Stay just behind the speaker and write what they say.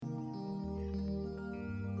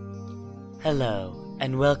Hello,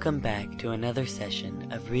 and welcome back to another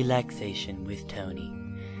session of Relaxation with Tony.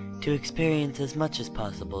 To experience as much as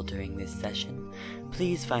possible during this session,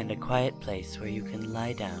 please find a quiet place where you can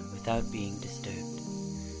lie down without being disturbed.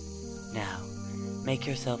 Now, make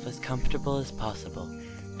yourself as comfortable as possible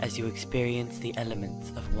as you experience the elements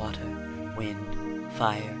of water, wind,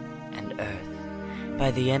 fire, and earth. By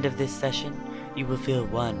the end of this session, you will feel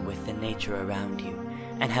one with the nature around you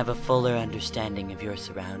and have a fuller understanding of your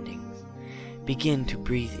surroundings. Begin to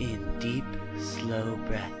breathe in deep, slow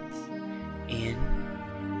breaths. In,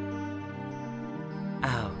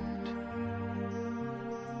 out.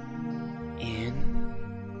 In,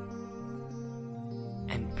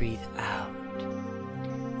 and breathe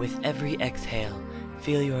out. With every exhale,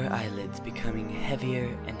 feel your eyelids becoming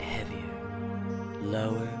heavier and heavier,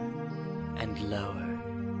 lower and lower.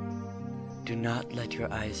 Do not let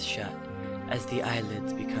your eyes shut as the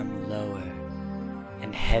eyelids become lower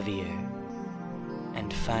and heavier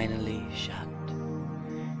and finally shut.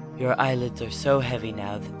 Your eyelids are so heavy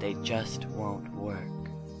now that they just won't work.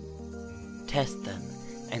 Test them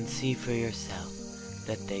and see for yourself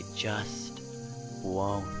that they just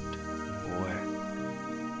won't work.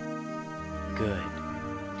 Good.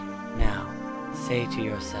 Now, say to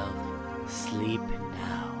yourself, sleep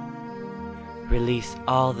now. Release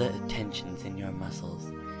all the tensions in your muscles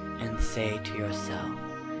and say to yourself,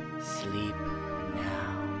 sleep now.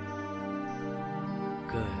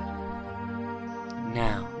 Good.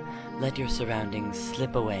 Now, let your surroundings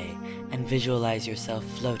slip away and visualize yourself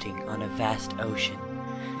floating on a vast ocean.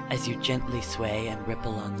 As you gently sway and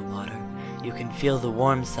ripple on the water, you can feel the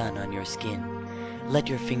warm sun on your skin. Let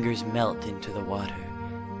your fingers melt into the water.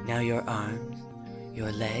 Now your arms,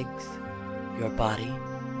 your legs, your body,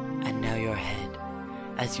 and now your head.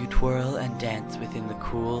 As you twirl and dance within the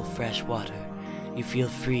cool, fresh water, you feel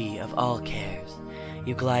free of all cares.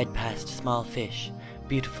 You glide past small fish,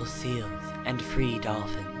 beautiful seals, and free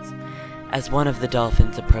dolphins. As one of the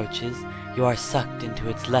dolphins approaches, you are sucked into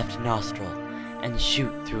its left nostril and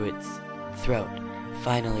shoot through its throat,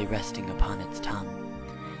 finally resting upon its tongue.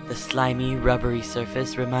 The slimy, rubbery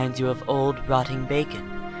surface reminds you of old, rotting bacon,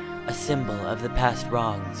 a symbol of the past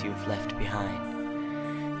wrongs you've left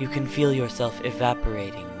behind. You can feel yourself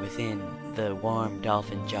evaporating within the warm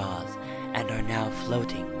dolphin jaws and are now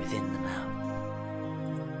floating within the mouth.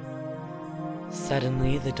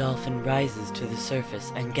 Suddenly, the dolphin rises to the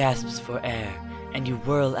surface and gasps for air, and you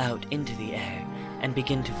whirl out into the air and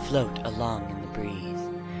begin to float along in the breeze.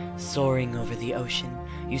 Soaring over the ocean,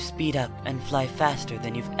 you speed up and fly faster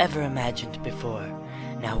than you've ever imagined before,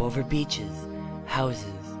 now over beaches,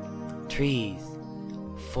 houses, trees,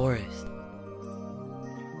 forests.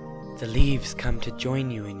 The leaves come to join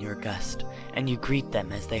you in your gust, and you greet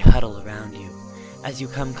them as they huddle around you. As you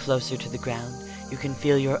come closer to the ground, you can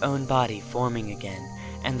feel your own body forming again,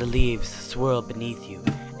 and the leaves swirl beneath you,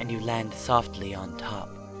 and you land softly on top.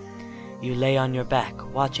 You lay on your back,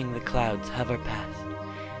 watching the clouds hover past,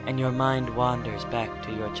 and your mind wanders back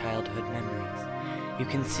to your childhood memories. You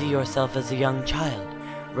can see yourself as a young child,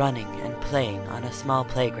 running and playing on a small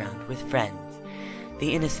playground with friends.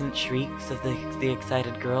 The innocent shrieks of the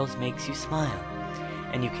excited girls makes you smile,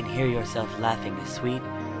 and you can hear yourself laughing a sweet,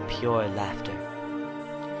 pure laughter.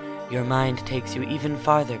 Your mind takes you even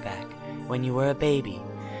farther back, when you were a baby.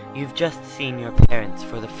 You've just seen your parents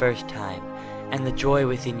for the first time, and the joy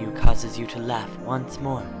within you causes you to laugh once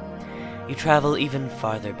more. You travel even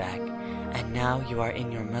farther back, and now you are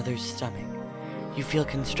in your mother's stomach. You feel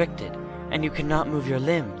constricted, and you cannot move your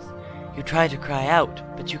limbs. You try to cry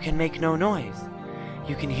out, but you can make no noise.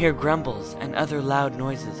 You can hear grumbles and other loud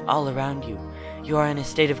noises all around you. You are in a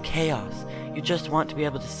state of chaos. You just want to be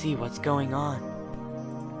able to see what's going on.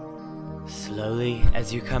 Slowly,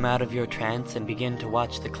 as you come out of your trance and begin to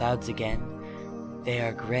watch the clouds again, they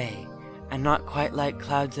are gray, and not quite like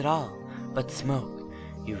clouds at all, but smoke,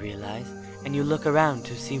 you realize, and you look around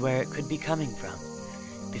to see where it could be coming from.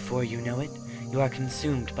 Before you know it, you are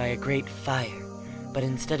consumed by a great fire, but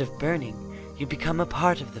instead of burning, you become a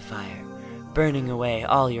part of the fire, burning away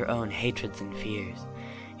all your own hatreds and fears.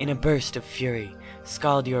 In a burst of fury,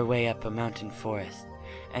 scald your way up a mountain forest,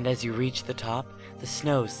 and as you reach the top, the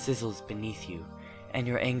snow sizzles beneath you, and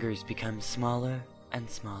your angers become smaller and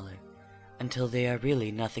smaller, until they are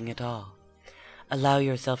really nothing at all. Allow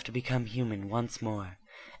yourself to become human once more,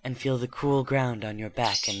 and feel the cool ground on your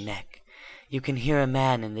back and neck. You can hear a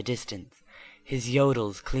man in the distance, his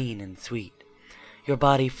yodels clean and sweet. Your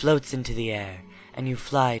body floats into the air, and you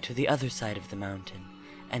fly to the other side of the mountain,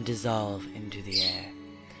 and dissolve into the air.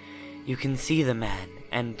 You can see the man,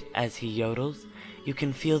 and as he yodels, you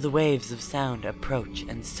can feel the waves of sound approach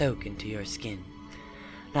and soak into your skin.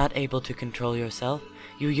 Not able to control yourself,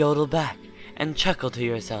 you yodel back and chuckle to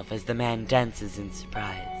yourself as the man dances in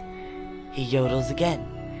surprise. He yodels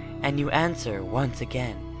again, and you answer once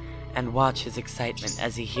again, and watch his excitement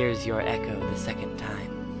as he hears your echo the second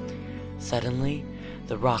time. Suddenly,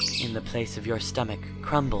 the rock in the place of your stomach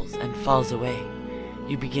crumbles and falls away.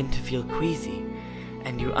 You begin to feel queasy,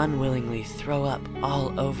 and you unwillingly throw up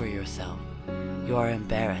all over yourself. You are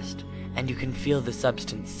embarrassed, and you can feel the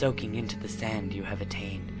substance soaking into the sand you have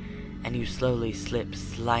attained, and you slowly slip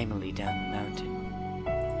slimily down the mountain.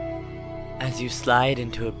 As you slide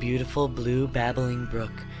into a beautiful blue babbling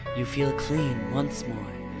brook, you feel clean once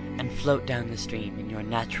more, and float down the stream in your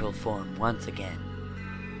natural form once again.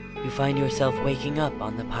 You find yourself waking up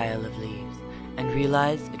on the pile of leaves, and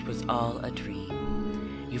realize it was all a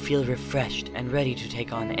dream. You feel refreshed and ready to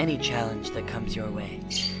take on any challenge that comes your way,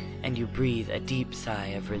 and you breathe a deep sigh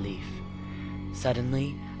of relief.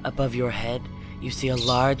 Suddenly, above your head, you see a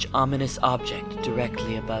large, ominous object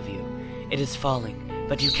directly above you. It is falling,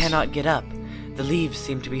 but you cannot get up. The leaves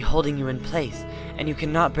seem to be holding you in place, and you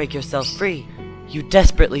cannot break yourself free. You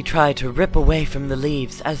desperately try to rip away from the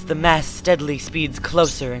leaves as the mass steadily speeds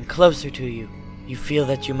closer and closer to you. You feel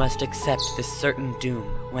that you must accept this certain doom,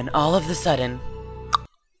 when all of a sudden...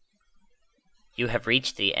 You have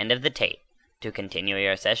reached the end of the tape. To continue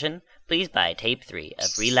your session, please buy tape 3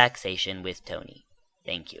 of Relaxation with Tony.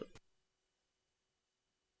 Thank you.